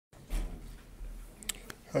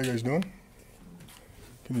How you guys doing?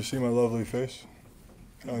 Can you see my lovely face?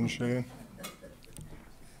 Unshaven.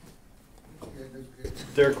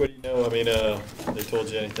 Derek, what do you know? I mean, they told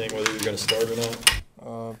you anything whether you're going to start or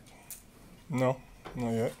not? No,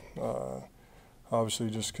 not yet. Obviously,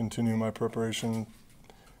 just continue my preparation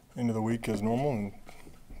into the week as normal, and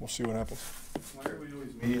we'll see what happens. Why are we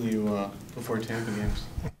always meeting you before Tampa games?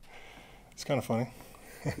 It's kind of funny.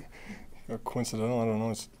 Coincidental, I don't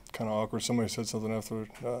know. It's kind of awkward. Somebody said something after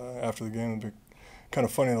the game. It'd be kind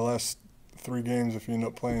of funny. The last 3 games, if you end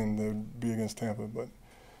up playing, they'd be against Tampa, but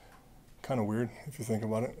kind of weird if you think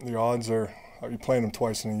about it. The odds are, you're playing them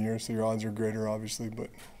twice in a year, so your odds are greater, obviously, but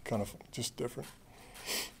kind of just different.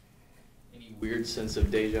 Any weird sense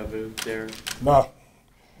of deja vu there? Nah.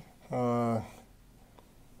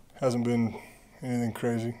 Hasn't been anything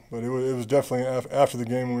crazy, but it was definitely after the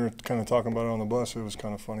game. We were kind of talking about it on the bus. It was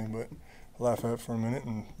kind of funny, but laugh at it for a minute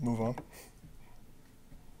and move on.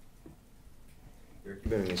 You've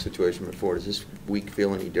been in this situation before. Does this week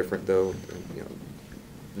feel any different, though, you know,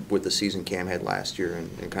 with the season Cam had last year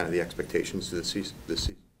and kind of the expectations of this season?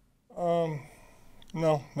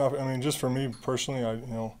 No, not. I mean, just for me personally,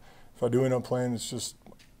 if I do end up playing, it's just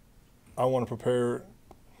I want to prepare.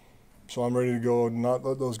 So I'm ready to go, not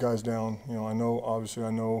let those guys down. I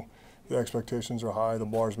know the expectations are high, the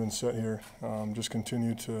bar's been set here. Just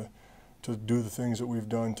continue to do the things that we've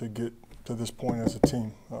done to get to this point as a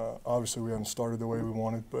team. Obviously we haven't started the way we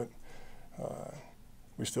wanted, but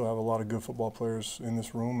we still have a lot of good football players in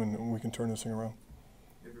this room, and we can turn this thing around.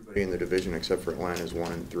 Everybody in the division except for Atlanta is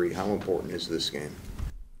 1-3. How important is this game?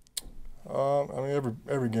 I mean,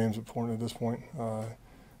 every game's important at this point,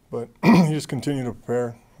 but you just continue to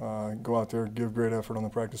prepare. Go out there, give great effort on the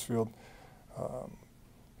practice field.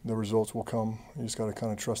 The results will come. You just got to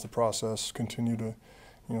kind of trust the process. Continue to,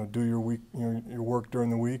 do your work during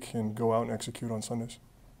the week, and go out and execute on Sundays.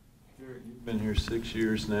 You've been here 6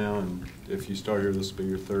 years now, and if you start here, this will be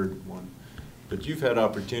your 3rd one. But you've had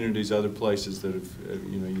opportunities other places that have,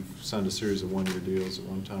 you've signed a series of one-year deals at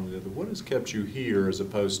one time or the other. What has kept you here as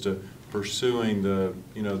opposed to pursuing the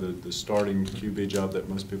starting QB job that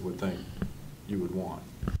most people would think you would want?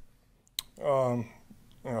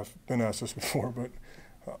 I've been asked this before, but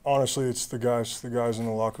honestly, it's the guys in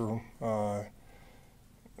the locker room,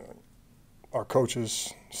 our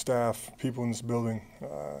coaches, staff, people in this building.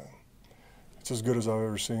 It's as good as I've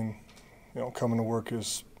ever seen. Coming to work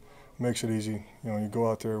makes it easy. You go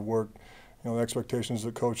out there, work. The expectations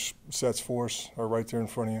that coach sets for us are right there in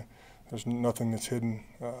front of you. There's nothing that's hidden.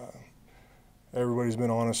 Everybody's been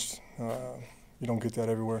honest. You don't get that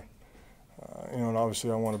everywhere. And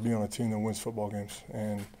obviously I want to be on a team that wins football games.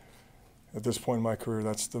 And at this point in my career,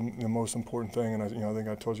 that's the most important thing. And I think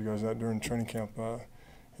I told you guys that during training camp.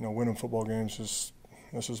 Winning football games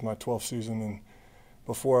this is my 12th season, and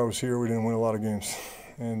before I was here, we didn't win a lot of games.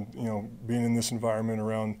 And being in this environment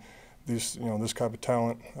around this type of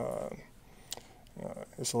talent,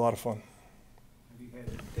 it's a lot of fun. Have you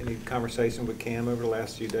had any conversation with Cam over the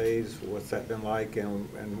last few days? What's that been like,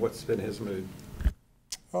 and what's been his mood?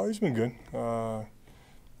 Oh, he's been good.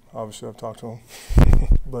 Obviously, I've talked to him,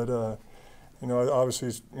 but obviously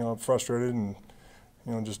he's frustrated and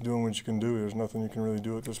just doing what you can do. There's nothing you can really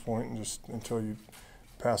do at this point, and just until you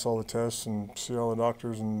pass all the tests and see all the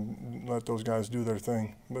doctors and let those guys do their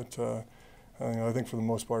thing. But I think for the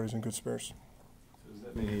most part, he's in good spirits. So does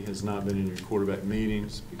that mean he has not been in your quarterback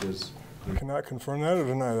meetings? Because I cannot confirm that or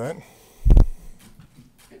deny that.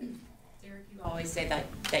 Derek, you always say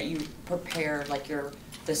that you prepare like you're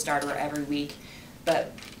the starter every week,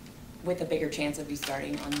 but with a bigger chance of you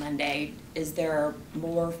starting on Monday, is there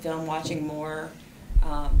more film watching, more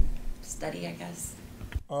study, I guess?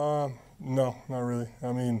 No, not really.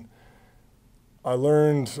 I mean, I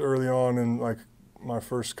learned early on in my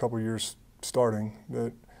first couple years starting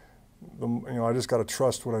that I just got to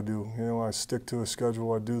trust what I do. I stick to a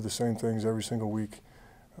schedule. I do the same things every single week.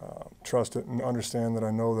 Trust it and understand that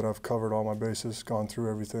I know that I've covered all my bases, gone through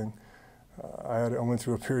everything. I went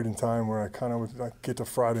through a period in time where I kind of would get to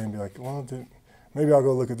Friday and be like, well, maybe I'll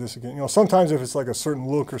go look at this again. Sometimes if it's like a certain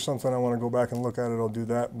look or something, I want to go back and look at it, I'll do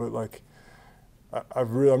that. But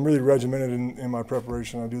I'm really regimented in my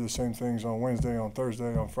preparation. I do the same things on Wednesday, on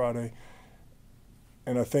Thursday, on Friday.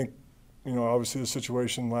 And I think, obviously the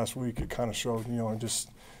situation last week, it kind of showed, just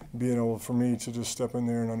being able for me to just step in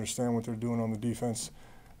there and understand what they're doing on the defense.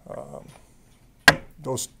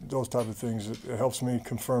 Those type of things, it helps me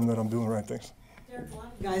confirm that I'm doing the right things. Derek, a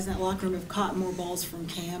lot of guys in that locker room have caught more balls from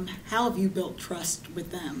Cam. How have you built trust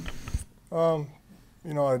with them?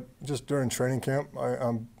 Just during training camp,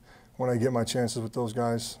 when I get my chances with those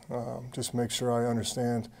guys, just make sure I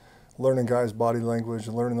understand learning guys' body language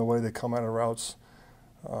and learning the way they come out of routes.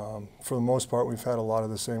 For the most part, we've had a lot of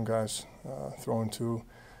the same guys throwing to,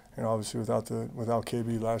 obviously without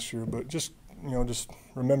KB last year, but just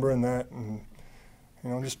remembering that and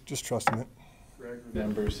just trusting it. Greg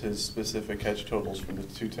remembers his specific catch totals from the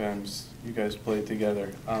 2 times you guys played together.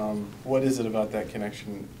 What is it about that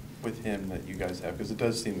connection with him that you guys have? Because it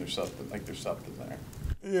does seem there's something there.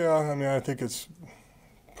 Yeah, I mean, I think it's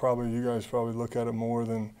probably, you guys probably look at it more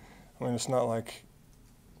than, I mean, it's not like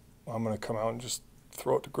I'm going to come out and just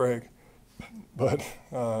throw it to Greg. But,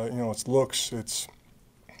 it's looks, it's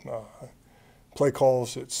play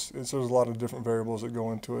calls, there's a lot of different variables that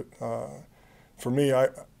go into it. For me,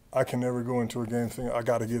 I can never go into a game thinking, I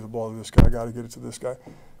got to give the ball to this guy, I got to get it to this guy.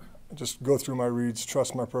 I just go through my reads,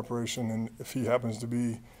 trust my preparation, and if he happens to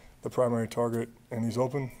be the primary target and he's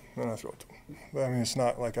open, then I throw it to him. But, I mean, it's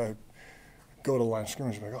not like I go to the line of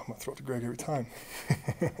scrimmage and I'm like, I'm going to throw it to Greg every time.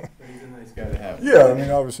 But he's a nice guy to have. Yeah, I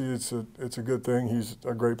mean, obviously it's a good thing. He's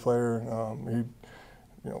a great player. He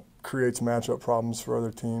creates matchup problems for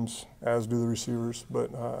other teams, as do the receivers,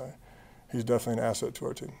 but he's definitely an asset to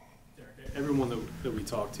our team. Everyone that we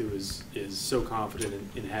talk to is so confident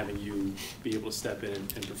in having you be able to step in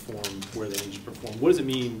and perform where they need you to perform. What does it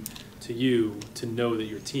mean to you to know that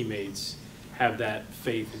your teammates have that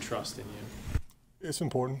faith and trust in you? It's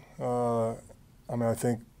important. I mean, I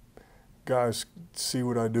think guys see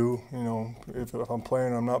what I do. If I'm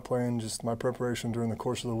playing or I'm not playing, just my preparation during the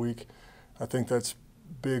course of the week. I think that's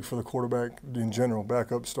big for the quarterback in general,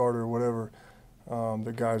 backup, starter, whatever.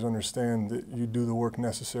 That guys understand that you do the work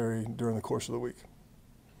necessary during the course of the week.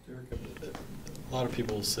 A lot of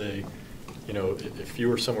people say, if you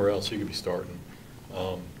were somewhere else, you could be starting.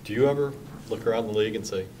 Do you ever look around the league and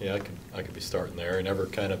say, yeah, I could be starting there, and ever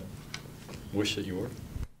kind of wish that you were?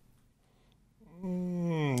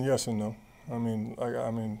 Yes and no. I mean,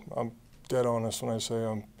 I'm dead honest when I say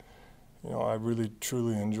I really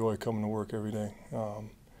truly enjoy coming to work every day.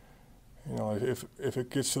 If it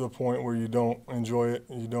gets to the point where you don't enjoy it,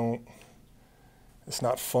 it's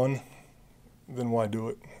not fun, then why do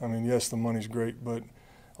it? I mean, yes, the money's great, but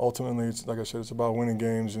ultimately, it's like I said, it's about winning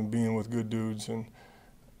games and being with good dudes. And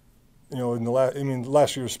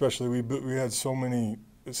last year especially, we had so many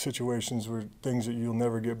situations where things that you'll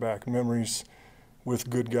never get back, memories with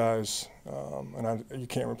good guys, and you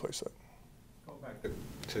can't replace that. Go back to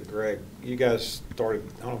Greg. You guys started,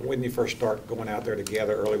 I don't know, when you first start going out there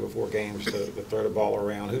together early before games to throw the ball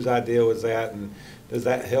around. Whose idea was that, and does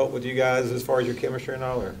that help with you guys as far as your chemistry and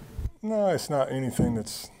all? Or? No, it's not anything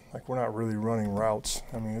that's like we're not really running routes.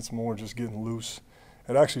 I mean, it's more just getting loose.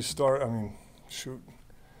 It actually started,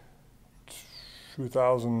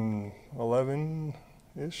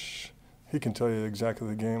 2011-ish. He can tell you exactly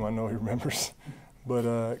the game. I know he remembers.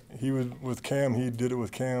 But he was with Cam. He did it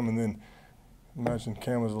with Cam, and then imagine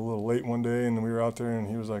Cam was a little late one day, and we were out there, and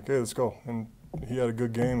he was like, "Hey, let's go." And he had a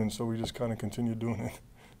good game, and so we just kind of continued doing it.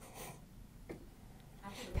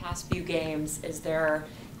 After the past few games,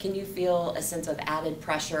 can you feel a sense of added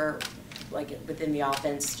pressure, like within the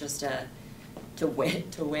offense, just to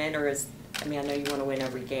win, or I know you want to win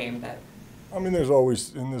every game, but. I mean, there's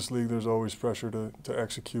always, in this league, there's always pressure to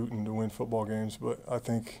execute and to win football games, but I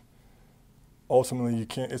think ultimately you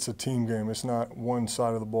can't, it's a team game. It's not one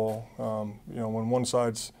side of the ball. When one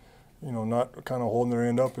side's, not kind of holding their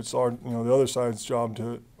end up, it's the other side's job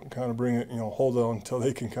to kind of bring it, hold on until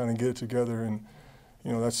they can kind of get it together. And,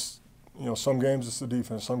 that's, some games it's the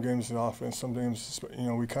defense, some games it's the offense, some games,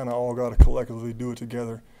 we kind of all got to collectively do it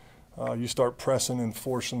together. You start pressing and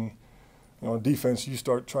forcing. On defense, you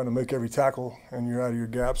start trying to make every tackle, and you're out of your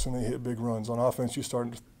gaps, and they hit big runs. On offense, you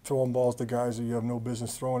start throwing balls to guys that you have no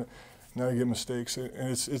business throwing it. Now you get mistakes, and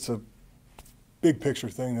it's a big picture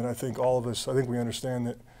thing that I think all of us, we understand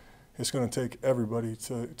that it's going to take everybody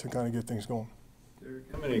to kind of get things going.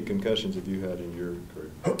 Derek, how many concussions have you had in your career?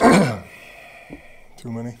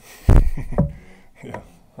 Too many. Yeah.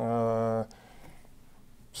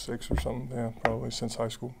 6 or something, yeah, probably since high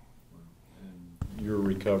school. Your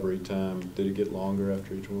recovery time, did it get longer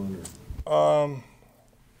after each one? Or?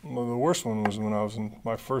 Well, the worst one was when I was in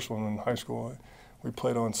my first one in high school. We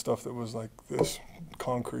played on stuff that was like this,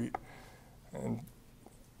 concrete, and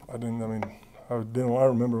I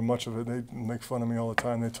remember much of it. They make fun of me all the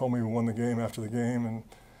time. They told me we won the game after the game, and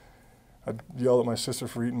I yelled at my sister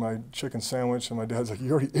for eating my chicken sandwich, and my dad's like,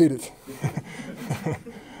 "You already ate it."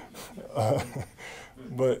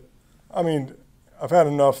 But I've had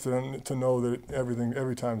enough to know that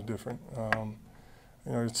every time's different.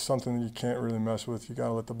 It's something that you can't really mess with. You got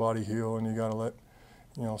to let the body heal, and you got to let,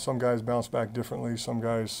 some guys bounce back differently. Some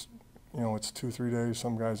guys, you know, it's 2-3 days.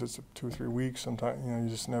 Some guys it's 2 or 3 weeks. Sometimes, you know, you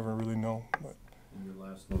just never really know. But And your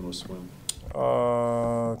last one was swim.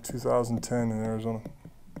 2010 in Arizona.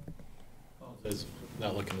 It's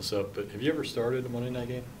not looking this up, but have you ever started a Monday night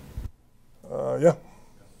game? Yeah,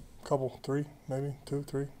 couple, 3, maybe 2,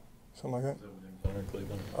 3, something like that. Is that with Arizona or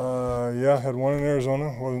Cleveland? Yeah, had one in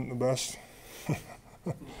Arizona. Wasn't the best.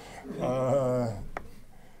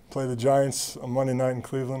 Played the Giants on Monday night in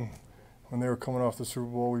Cleveland when they were coming off the Super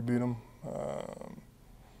Bowl. We beat them.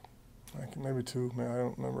 Maybe 2. Maybe I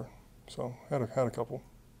don't remember. So had a couple.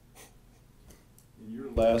 In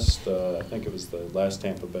your last, I think it was the last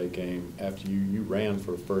Tampa Bay game, after you ran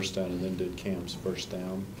for a first down and then did Cam's first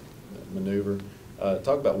down maneuver.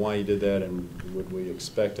 Talk about why you did that, and would we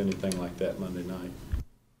expect anything like that Monday night?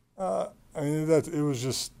 I mean, it was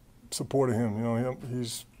just supporting him. You know,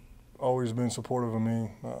 he's always been supportive of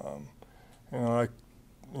me. You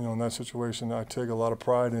know, in that situation, I take a lot of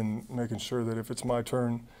pride in making sure that if it's my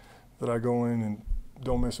turn, that I go in and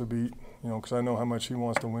don't miss a beat. You know, because I know how much he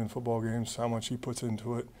wants to win football games, how much he puts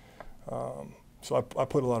into it. So I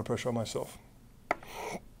put a lot of pressure on myself.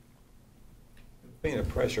 Being a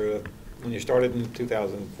pressure, when you started in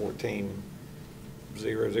 2014,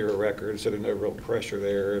 0-0 record, so there's no real pressure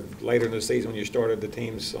there. Later in the season, when you started, the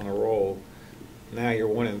team's on a roll. Now you're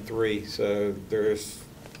 1-3, so this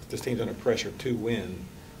team's under pressure to win.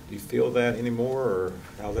 Do you feel that anymore, or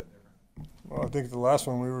how's that? Well, I think the last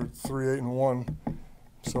one we were 3-8-1,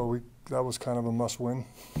 so that was kind of a must-win.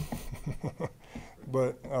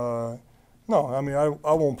 But no, I mean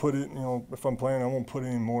I won't put it. You know, if I'm playing, I won't put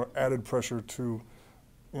any more added pressure to,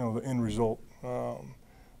 you know, the end result. But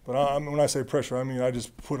when I say pressure, I mean I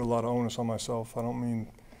just put a lot of onus on myself. I don't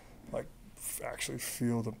mean like actually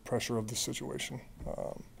feel the pressure of the situation.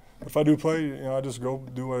 If I do play, you know, I just go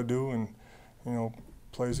do what I do, and you know,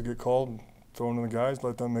 plays that get called, throw them to the guys,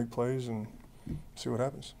 let them make plays, and see what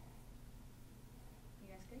happens. You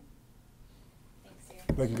guys good? Thanks,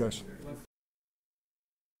 Sarah. Thank you, guys.